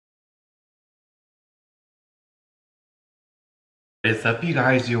What's up, you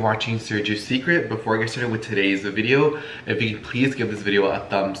guys? You're watching Sergio's Secret. Before I get started with today's video, if you could please give this video a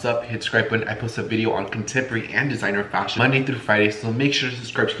thumbs up, hit subscribe button. I post a video on contemporary and designer fashion Monday through Friday, so make sure to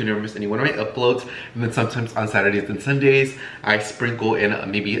subscribe so you never miss any one of my uploads. And then sometimes on Saturdays and Sundays, I sprinkle in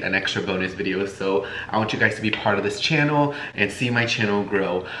maybe an extra bonus video. So I want you guys to be part of this channel and see my channel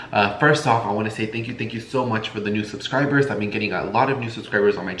grow. First off, I want to say thank you so much for the new subscribers. I've been getting a lot of new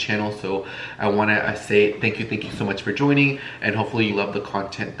subscribers on my channel, so I want to say thank you so much for joining, and hopefully you love the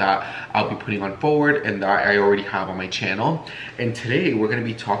content that I'll be putting on forward and that I already have on my channel. And today we're going to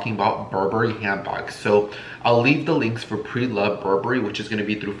be talking about Burberry handbags. So I'll leave the links for Preloved Burberry, which is going to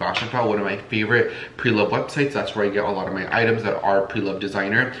be through Fashionphile, one of my favorite Preloved websites. That's where I get a lot of my items that are Preloved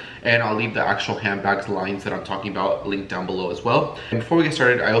designer. And I'll leave the actual handbags lines that I'm talking about linked down below as well. And before we get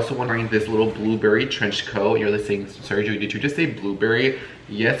started, I also want to bring this little blueberry trench coat. You're listening, Sergio, did you just say blueberry?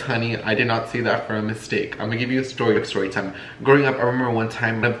 Yes, honey, I did not say that for a mistake. I'm gonna give you a story time. Growing up, I remember one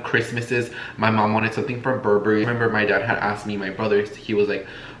time of Christmases, my mom wanted something from Burberry. I remember my dad had asked me, my brother, he was like,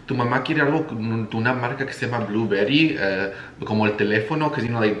 tu mamá quiere algo de una marca que se llama Blueberry, como el teléfono, because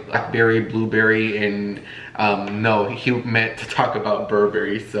you know, like Blackberry, Blueberry, and no, he meant to talk about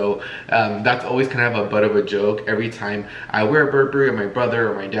Burberry. So that's always kind of a butt of a joke. Every time I wear Burberry, or my brother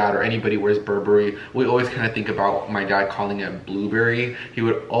or my dad or anybody wears Burberry, we always kind of think about my dad calling it Blueberry. He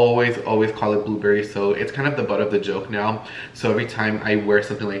would always call it Blueberry, so it's kind of the butt of the joke now. So every time I wear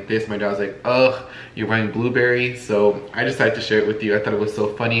something like this, my dad's like, ugh, you're wearing Blueberry. So I decided to share it with you. I thought it was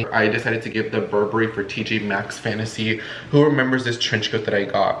so funny. I decided to give the Burberry for TJ Maxx Fantasy. Who remembers this trench coat that I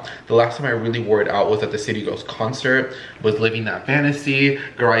got? The last time I really wore it out was at the City Girls concert. Was living that fantasy.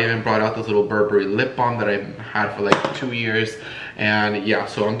 Girl, I even brought out this little Burberry lip balm that I've had for like 2 years. And yeah,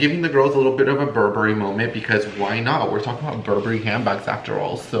 so I'm giving the girls a little bit of a Burberry moment, because why not? We're talking about Burberry handbags after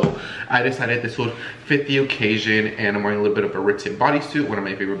all. So I decided this would fit the occasion, and I'm wearing a little bit of a Ritzit bodysuit, one of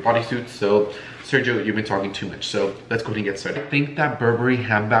my favorite bodysuits. So Sergio, you've been talking too much, so let's go ahead and get started. I think that Burberry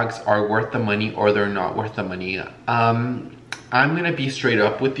handbags are worth the money, or they're not worth the money. I'm gonna be straight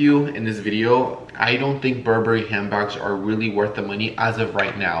up with you in this video. I don't think Burberry handbags are really worth the money as of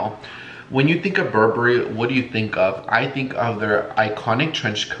right now. When you think of Burberry, what do you think of? I think of their iconic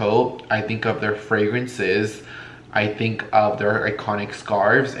trench coat. I think of their fragrances. I think of their iconic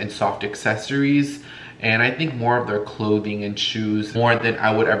scarves and soft accessories. And I think more of their clothing and shoes, more than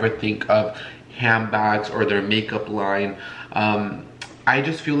I would ever think of handbags or their makeup line. I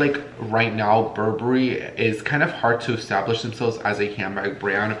just feel like right now Burberry is kind of hard to establish themselves as a handbag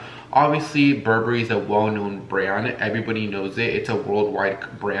brand. Obviously, Burberry is a well-known brand. Everybody knows it. It's a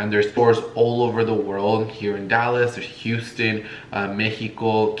worldwide brand. There's stores all over the world. Here in Dallas, there's Houston,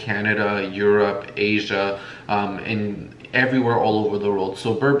 Mexico, Canada, Europe, Asia, and everywhere all over the world.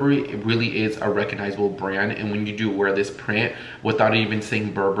 So Burberry really is a recognizable brand, and when you do wear this print without even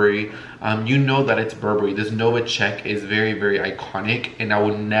saying Burberry, you know that it's Burberry. This Nova check is very iconic, and I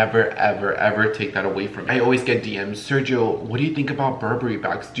would never ever take that away from you. I always get DMs, Sergio, what do you think about Burberry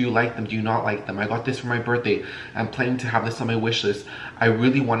bags? Do you like them? Do you not like them? I got this for my birthday. I'm planning to have this on my wish list. I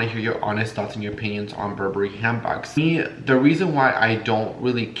really want to hear your honest thoughts and your opinions on Burberry handbags. Me, the reason why I don't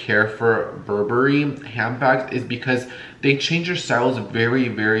really care for Burberry handbags is because they change their styles very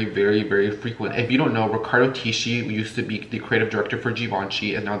frequent. If you don't know, Riccardo Tisci used to be the creative director for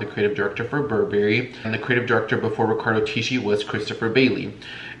Givenchy and now the creative director for Burberry. And the creative director before Riccardo Tisci was Christopher Bailey.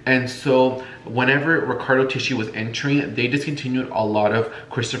 And so whenever Riccardo Tisci was entering, they discontinued a lot of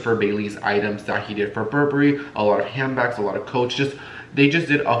Christopher Bailey's items that he did for Burberry, a lot of handbags, a lot of coats. They just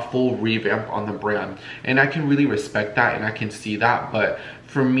did a full revamp on the brand. And I can really respect that, and I can see that. But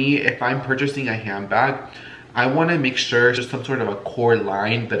for me, if I'm purchasing a handbag, I want to make sure there's some sort of a core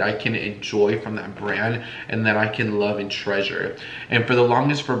line that I can enjoy from that brand and that I can love and treasure. And for the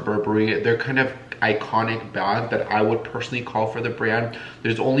longest for Burberry, they're kind of iconic bag that I would personally call for the brand.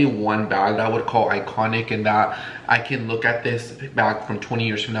 There's only one bag that I would call iconic, and that I can look at this bag from 20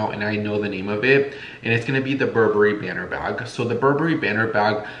 years from now and I know the name of it, and it's gonna be the Burberry Banner bag. So the Burberry Banner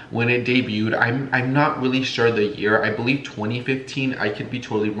bag, when it debuted, I'm not really sure the year. I believe 2015. I could be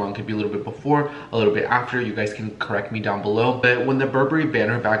totally wrong. Could be a little bit before, a little bit after. You guys can correct me down below. But when the Burberry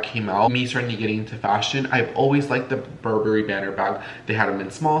Banner bag came out, me starting to get into fashion, I've always liked the Burberry Banner bag. They had them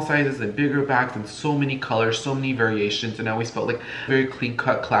in small sizes and bigger bags and so many colors, so many variations, and I always felt like a very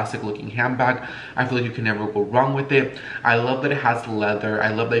clean-cut, classic-looking handbag. I feel like you can never go wrong with it. I love that it has leather. I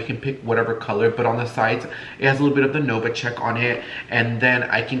love that you can pick whatever color, but on the sides, it has a little bit of the Nova check on it, and then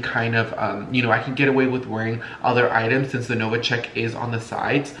I can kind of, you know, I can get away with wearing other items since the Nova check is on the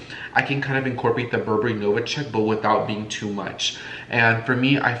sides. I can kind of incorporate the Burberry Nova check, but without being too much. And for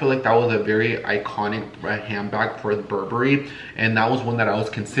me, I feel like that was a very iconic handbag for Burberry, and that was one that I was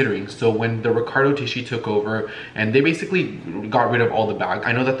considering. So when the Riccardo Tisci took over and they basically got rid of all the bags,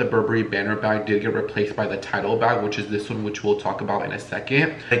 I know that the Burberry banner bag did get replaced by the title bag, which is this one, which we'll talk about in a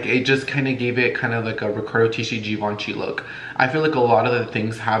second. Like, it just kind of gave it kind of like a Riccardo Tisci Givenchy look. I feel like a lot of the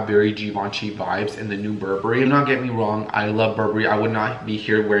things have very Givenchy vibes in the new Burberry. Do not get me wrong, I love Burberry. I would not be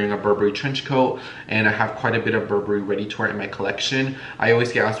here wearing a Burberry trench coat, and I have quite a bit of Burberry ready to wear in my collection. I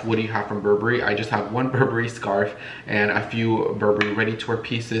always get asked, what do you have from Burberry? I just have one Burberry scarf and a few Burberry ready to wear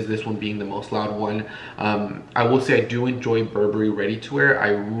pieces, this one being the most loud one. I will say I do enjoy Burberry ready to wear. I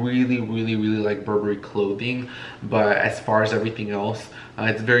really like Burberry clothing, but as far as everything else,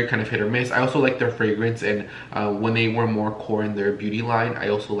 it's very kind of hit or miss. I also like their fragrance, and when they were more core in their beauty line, I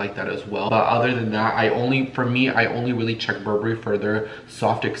also like that as well. But other than that, for me, I only really check Burberry for their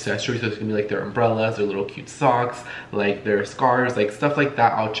soft accessories. So it's gonna be like their umbrellas, their little cute socks, like their scarves, like stuff like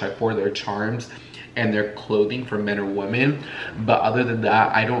that. I'll check for their charms and their clothing for men or women. But other than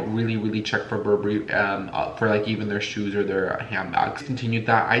that, I don't really check for Burberry for like even their shoes or their handbags. Continued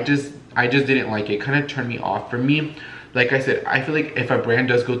that, I just didn't like it. Kind of turned me off. For me, like I said, I feel like if a brand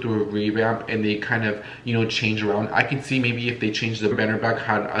does go through a revamp and they kind of, you know, change around, I can see maybe if they change the banner bag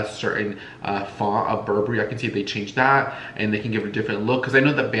had a certain font of Burberry, I can see if they change that and they can give it a different look. Because I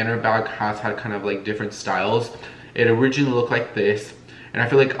know the banner bag has had kind of like different styles. It originally looked like this, and I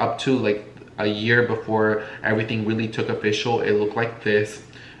feel like up to like a year before everything really took official, it looked like this,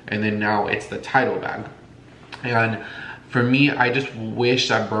 and then now it's the title bag. And for me, I just wish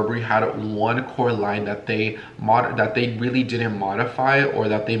that Burberry had one core line that they really didn't modify, or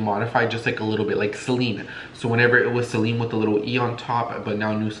that they modified just like a little bit, like Celine. So whenever it was Celine with the little E on top, but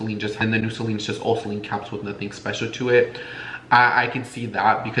now new Celine and the new Celine is just all Celine caps with nothing special to it. I can see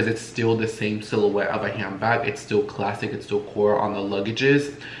that, because it's still the same silhouette of a handbag. It's still classic, it's still core on the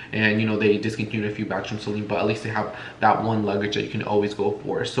luggages. And you know, they discontinued a few bags from Celine, but at least they have that one luggage that you can always go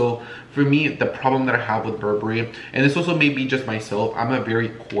for. So for me, the problem that I have with Burberry, and this also may be just myself, I'm a very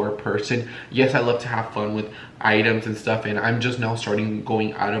core person. Yes, I love to have fun with items and stuff, and I'm just now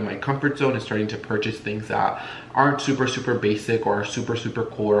going out of my comfort zone and starting to purchase things that aren't super basic or super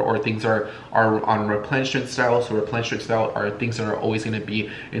core, or things are on replenishment style. So replenishment style are things that are always going to be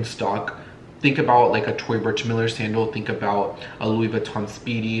in stock. Think about like a Tory Burch Miller sandal, think about a Louis Vuitton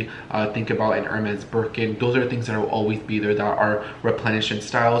Speedy, think about an Hermes Birkin. Those are things that will always be there, that are replenishment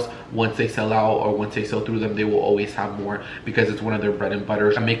styles. Once they sell out, or once they sell through them, they will always have more, because it's one of their bread and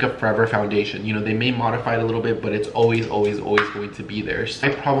butters. A Makeup Forever foundation, you know, they may modify it a little bit, but it's always going to be there. So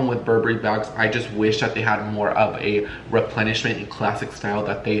my problem with Burberry bags, I just wish that they had more of a replenishment and classic style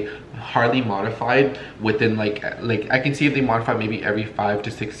that they hardly modified within like I can see if they modified maybe every 5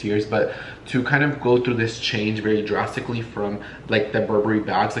 to 6 years, but to kind of go through this change very drastically from like the Burberry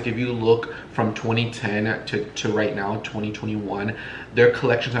bags, like if you look from 2010 to right now 2021, their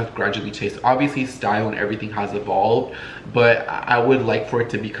collections have gradually changed. Obviously style and everything has evolved, but I would like for it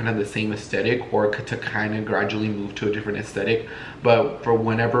to be kind of the same aesthetic, or to kind of gradually move to a different aesthetic. But for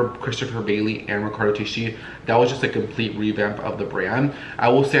whenever Christopher Bailey and Riccardo Tisci, that was just a complete revamp of the brand. I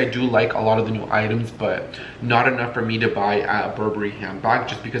will say I do like a lot of the new items, but not enough for me to buy a Burberry handbag,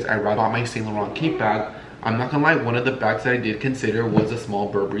 just because I rather bought my Saint Laurent cape bag. I'm not gonna lie, one of the bags that I did consider was a small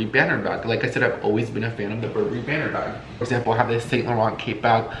Burberry banner bag. Like I said, I've always been a fan of the Burberry banner bag. For example, I have this Saint Laurent cape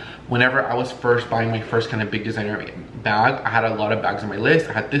bag. Whenever I was first buying my first kind of big designer bag, I had a lot of bags on my list.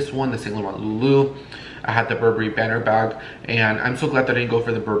 I had this one, the Saint Laurent Lulu. I had the Burberry banner bag, and I'm so glad that I didn't go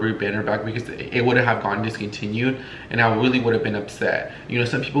for the Burberry banner bag, because it would have gotten discontinued and I really would have been upset. You know,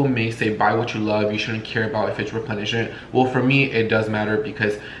 some people may say buy what you love, you shouldn't care about if it's replenishment. Well, for me it does matter,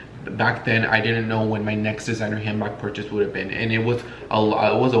 because back then I didn't know when my next designer handbag purchase would have been, and it was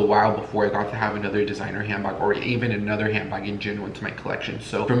a while before I got to have another designer handbag, or even another handbag in general, into my collection.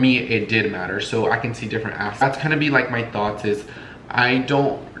 So for me it did matter. So I can see different aspects. That's kind of be like my thoughts is, I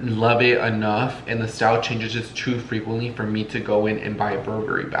don't love it enough, and the style changes just too frequently for me to go in and buy a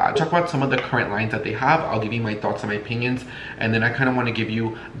Burberry bag. Talk about some of the current lines that they have. I'll give you my thoughts and my opinions, and then I kind of want to give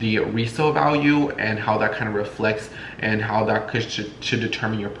you the resale value and how that kind of reflects, and how that should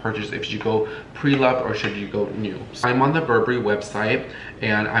determine your purchase, if you go pre-loved or should you go new. So I'm on the Burberry website,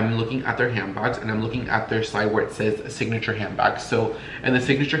 and I'm looking at their handbags, and I'm looking at their side where it says signature handbags. So in the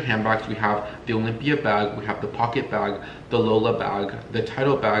signature handbags, we have the Olympia bag, we have the pocket bag, the Lola bag, the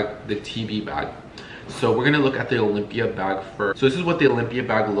title bag, the TB bag. So we're gonna look at the Olympia bag first. So this is what the Olympia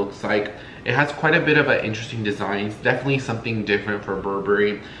bag looks like. It has quite a bit of an interesting design. It's definitely something different for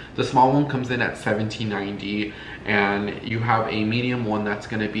Burberry. The small one comes in at $17.90, and you have a medium one that's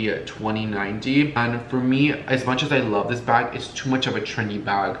going to be at $20.90. And for me, as much as I love this bag, it's too much of a trendy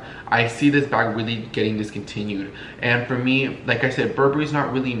bag. I see this bag really getting discontinued, and for me, like I said, Burberry's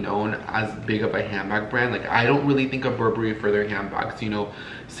not really known as big of a handbag brand. Like, I don't really think of Burberry for their handbags. You know,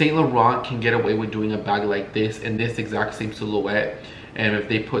 Saint Laurent can get away with doing a bag like this in this exact same silhouette, and if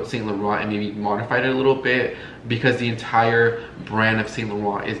they put Saint Laurent and maybe modified it a little bit, because the entire brand of Saint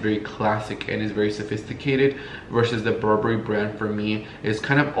Laurent is very classic and is very sophisticated, versus the Burberry brand for me is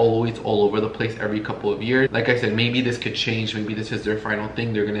kind of always all over the place every couple of years. Like I said, maybe this could change, maybe this is their final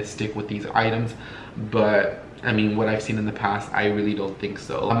thing, they're gonna stick with these items, but I mean, what I've seen in the past, I really don't think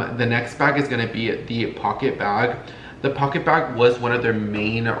so. The next bag is gonna be the pocket bag. The pocket bag was one of their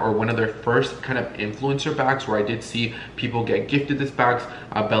main, or one of their first kind of influencer bags, where I did see people get gifted this bags.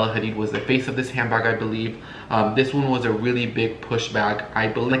 Bella Hadid was the face of this handbag, I believe. This one was a really big push bag, I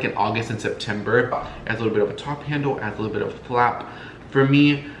believe, like in August and September. It has a little bit of a top handle, it has a little bit of a flap. For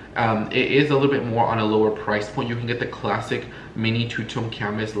me, it is a little bit more on a lower price point. You can get the classic mini two-tone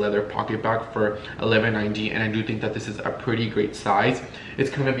canvas leather pocket bag for $11.90, and I do think that this is a pretty great size. It's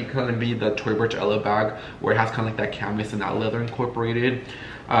gonna be the Tory Burch Ella bag, where it has kind of like that canvas and that leather incorporated.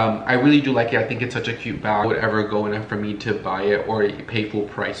 I really do like it. I think it's such a cute bag. Would ever go enough for me to buy it or pay full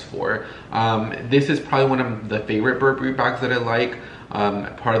price for. This is probably one of the favorite Burberry bags that I like.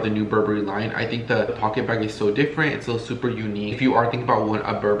 Part of the new Burberry line. I think the pocket bag is so different, it's so super unique. If you are thinking about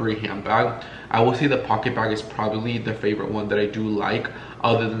a Burberry handbag, I will say the pocket bag is probably the favorite one that I do like,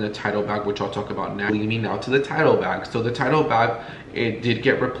 other than the title bag, which I'll talk about now. Leading me now to the title bag. So the title bag, it did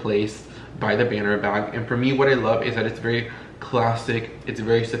get replaced by the banner bag, and for me, what I love is that it's very classic, it's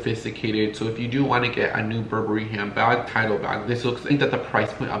very sophisticated. So if you do want to get a new Burberry handbag, title bag, this looks, I think that the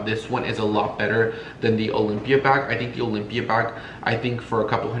price point of this one is a lot better than the Olympia bag. I think the Olympia bag, I think for a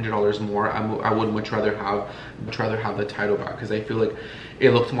couple $100s more, I would much rather have the title bag, because I feel like it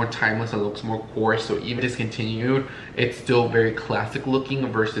looks more timeless, it looks more coarse. So even discontinued, it's still very classic looking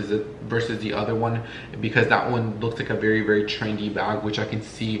versus the other one, because that one looks like a very, very trendy bag, which I can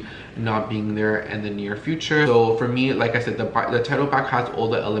see not being there in the near future. So for me, like I said, the title bag has all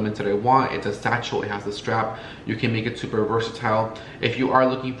the elements that I want. It's a satchel, it has a strap, you can make it super versatile. If you are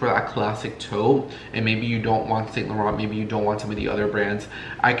looking for that classic toe, and maybe you don't want Saint Laurent, maybe you don't want some of the other brands,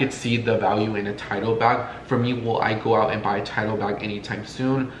 I could see the value in a title bag. For me, will I go out and buy a title bag anytime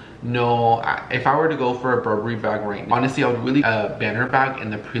soon? No. If I were to go for a Burberry bag right now, honestly, I would really banner bag in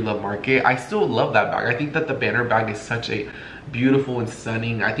the pre-loved market. I still love that bag. I think that the banner bag is such a beautiful and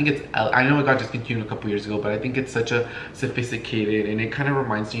stunning. I think it's, I know it got discontinued a couple years ago, but I think it's such a sophisticated, and it kind of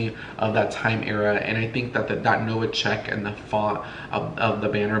reminds me of that time era. And I think that that Nova check and the font of the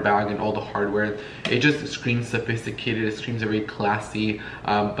banner bag and all the hardware, it just screams sophisticated, it screams very classy.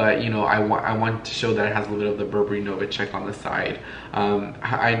 But you know, I want to show that it has a little bit of the Burberry Nova check on the side.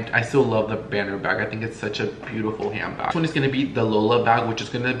 I still love the banner bag. I think it's such a beautiful handbag. This one is going to be the Lola bag, which is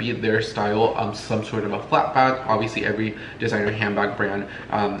going to be their style, some sort of a flat bag. Obviously, every designer handbag brand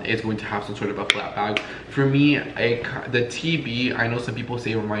is going to have some sort of a flat bag. For me, the TB, I know some people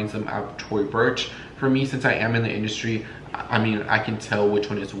say it reminds them of Tory Burch. For me, since I am in the industry, I mean, I can tell which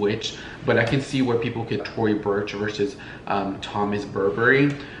one is which, but I can see where people get Tory Burch versus Thomas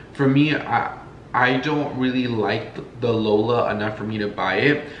Burberry. For me, I don't really like the Lola enough for me to buy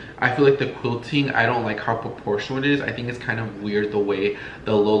it. I feel like the quilting, I don't like how proportional it is. I think it's kind of weird the way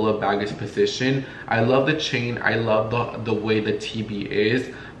the Lola bag is positioned. I love the chain, I love the way the TB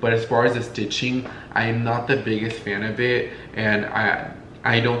is, but as far as the stitching, I am not the biggest fan of it, and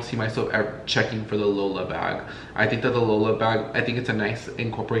I don't see myself ever checking for the Lola bag. I think that the Lola bag, I think it's a nice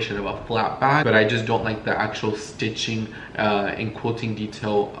incorporation of a flat bag, but I just don't like the actual stitching and quilting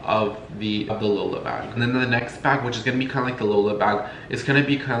detail of the Lola bag. And then the next bag, which is gonna be kind of like the Lola bag, is gonna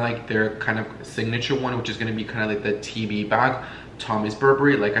be kind of like their kind of signature one, which is gonna be kind of like the TB bag, Thomas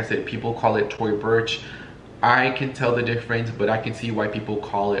Burberry. Like I said, people call it Tory Burch. I can tell the difference, but I can see why people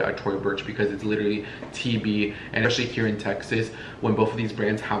call it a Tory Burch, because it's literally TB. And especially here in Texas, when both of these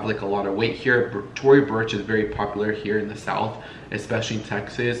brands have like a lot of weight here, Tory Burch is very popular here in the South, especially in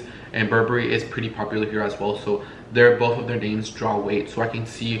Texas, and Burberry is pretty popular here as well. So both of their names draw weight, so I can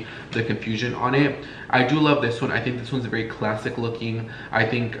see the confusion on it. I do love this one. I think this one's very classic looking. I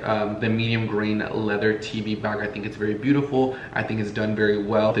think the medium grain leather TB bag, I think it's very beautiful. I think it's done very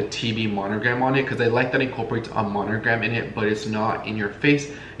well. The TB monogram on it, because I like that it incorporates a monogram in it, but it's not in your face.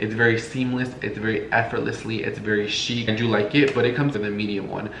 It's very seamless, it's very effortlessly, it's very chic. I do like it, but it comes in the medium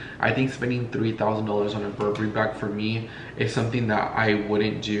one. I think spending $3,000 on a Burberry bag for me is something something that I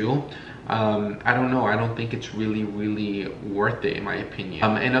wouldn't do. I don't know, I don't think it's really worth it in my opinion.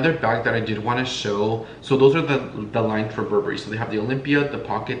 Another bag that I did want to show, so those are the lines for Burberry. So they have the Olympia, the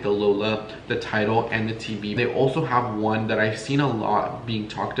Pocket, the Lola, the Title, and the TB. They also have one that I've seen a lot being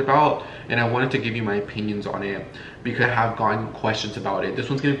talked about, and I wanted to give you my opinions on it because I have gotten questions about it. This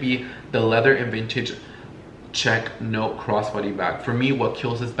one's going to be the Leather and Vintage Check Note Crossbody bag. For me, what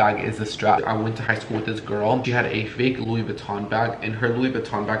kills this bag is the strap. I went to high school with this girl. She had a fake Louis Vuitton bag, and her Louis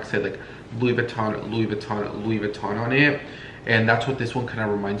Vuitton bag said like Louis Vuitton, Louis Vuitton, Louis Vuitton on it. And that's what this one kind of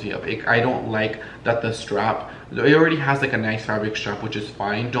reminds me of. I don't like that the strap, it already has like a nice fabric strap, which is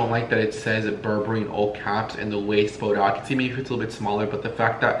fine. Don't like that it says Burberry in all caps and the waist photo. I can see maybe if it's a little bit smaller, but the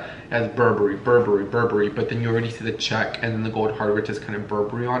fact that it has Burberry, Burberry, Burberry, but then you already see the check and then the gold hardware says kind of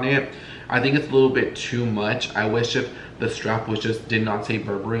Burberry on it. I think it's a little bit too much. I wish if the strap was just did not say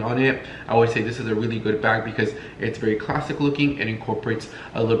Burberry on it. I would say this is a really good bag because it's very classic looking. It incorporates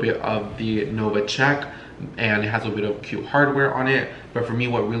a little bit of the Nova check and it has a bit of cute hardware on it. But for me,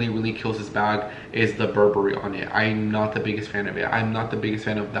 what really kills this bag is the Burberry on it. I'm not the biggest fan of it. I'm not the biggest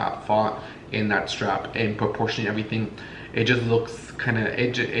fan of that font in that strap and proportioning everything. It just looks kind of,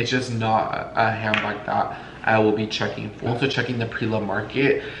 it's just not a handbag that I will be checking for. Also checking the pre-loved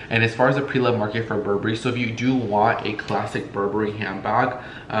market, and as far as the pre-loved market for Burberry, so if you do want a classic Burberry handbag,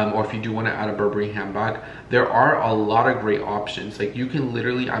 or if you do want to add a Burberry handbag, there are a lot of great options. Like you can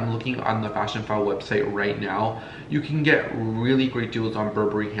literally, I'm looking on the Fashion File website right now, you can get really great deals on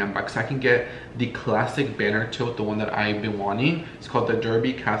Burberry handbags. I can get the classic banner tote, the one that I've been wanting. It's called the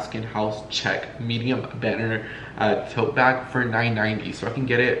Derby Calfskin House Check Medium Banner tote bag for $9.90. So I can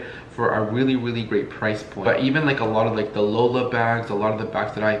get it for a really great price point. But even like a lot of like the Lola bags, a lot of the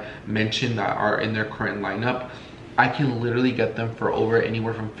bags that I mentioned that are in their current lineup, I can literally get them for over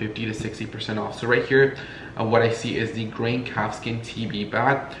anywhere from 50 to 60% off. So right here, what I see is the Grain Calfskin TB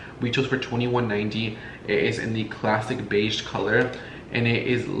bag. We chose for $21.90. It is in the classic beige color, and it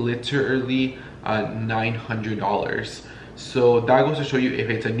is literally $900. So that goes to show you, if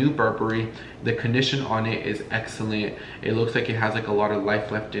it's a new Burberry, the condition on it is excellent. It looks like it has like a lot of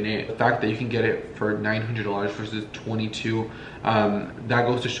life left in it. The fact that you can get it for $900 versus $22, that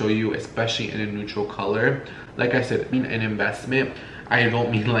goes to show you, especially in a neutral color. Like I said, I mean an investment. I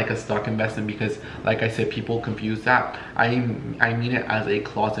don't mean like a stock investment because, like I said, people confuse that. I mean it as a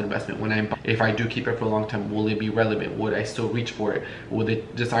closet investment. If I do keep it for a long time, will it be relevant? Would I still reach for it? Will the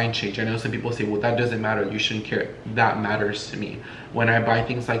design change? I know some people say, well, that doesn't matter, you shouldn't care. That matters to me. When I buy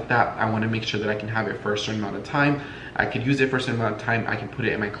things like that, I want to make sure that I can have it for a certain amount of time. I could use it for a certain amount of time. I can put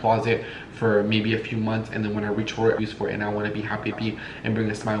it in my closet for maybe a few months, and then when I reach for it, I use for it, and I want to be happy and bring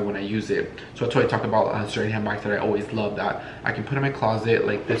a smile when I use it. So that's why I talk about certain handbags that I always love, that I can put in my closet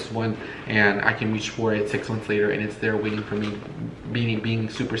like this one, and I can reach for it 6 months later and it's there waiting for me, being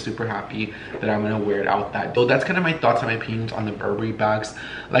super happy that I'm gonna wear it out that day. So that's kind of my thoughts and my opinions on the Burberry bags.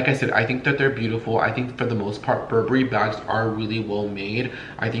 Like I said, I think that they're beautiful. I think for the most part, Burberry bags are really well made.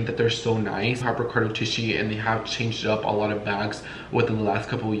 I think that they're so nice. Harper Cartotisci, and they have changed up a lot of bags within the last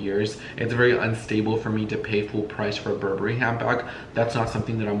couple of years. It's very unstable for me to pay full price for a Burberry handbag. That's not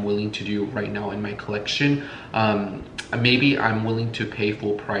something that I'm willing to do right now in my collection. Maybe I'm willing to pay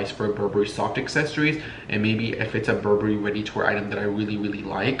full price for a Burberry soft accessories, and maybe if it's a Burberry ready-to-wear item that I really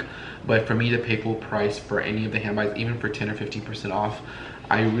like. But for me to pay full price for any of the handbags, even for 10 or 15% off,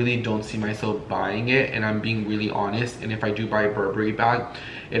 I really don't see myself buying it, and I'm being really honest. And if I do buy a Burberry bag,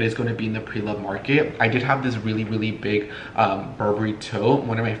 it is going to be in the pre-loved market. I did have this really big Burberry tote.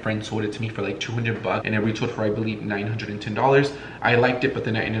 One of my friends sold it to me for like 200 bucks, and it retailed for, I believe, $910. I liked it, but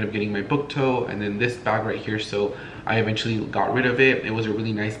then I ended up getting my book tote and then this bag right here, so I eventually got rid of it. It was a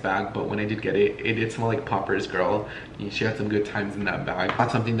really nice bag, but when I did get it, it did smell like poppers, girl. She had some good times in that bag.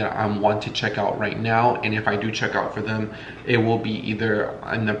 Not something that I want to check out right now, and if I do check out for them, it will be either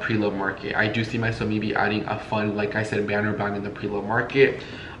in the pre-loved market. I do see myself maybe adding a fun, like I said, banner bag in the pre-loved market,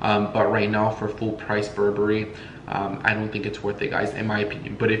 but right now for full price Burberry, I don't think it's worth it, guys, in my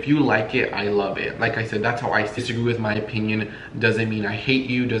opinion. But if you like it, I love it. Like I said, that's how I disagree with my opinion. Doesn't mean I hate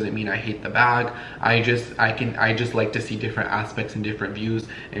you, doesn't mean I hate the bag. I just like to see different aspects and different views.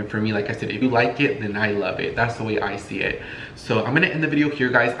 And for me, like I said, if you like it, then I love it. That's the way I see it. So I'm gonna end the video here,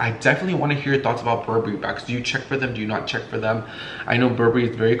 guys. I definitely want to hear your thoughts about Burberry bags. Do you check for them? Do you not check for them? I know Burberry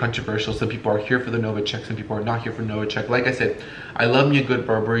is very controversial. Some people are here for the Nova check, some people are not here for Nova check. Like I said, I love me a good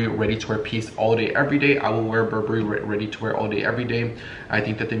Burberry ready-to-wear piece all day, every day. I will wear Burberry Burberry ready to wear all day every day. I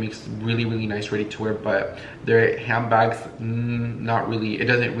think that they make really nice ready to wear, but their handbags, not really, it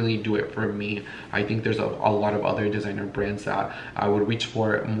doesn't really do it for me. I think there's a lot of other designer brands that I would reach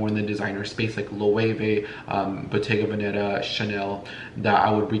for more in the designer space, like Loewe, Bottega Veneta, Chanel, that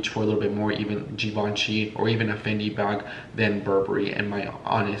I would reach for a little bit more, even Givenchy or even a Fendi bag, than Burberry, in my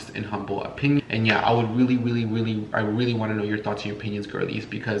honest and humble opinion. And yeah, I would really want to know your thoughts and your opinions, girlies,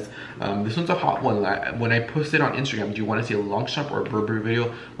 because this one's a hot one. When I posted on Instagram, do you want to see a long shop or a Burberry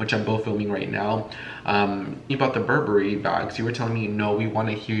video, which I'm both filming right now, about the Burberry bags, you were telling me no, we want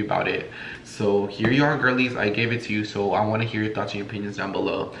to hear about it. So here you are, girlies, I gave it to you, so I want to hear your thoughts and your opinions down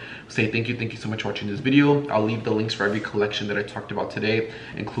below. Say thank you so much for watching this video. I'll leave the links for every collection that I talked about today,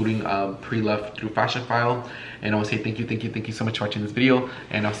 including pre-loved through Fashion File. And I will say thank you so much for watching this video,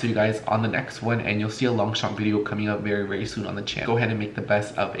 and I'll see you guys on the next one, and you'll see a long shop video coming up very soon on the channel. Go ahead and make the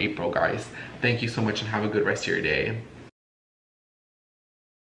best of April, guys. Thank you so much and have a good rest of your day.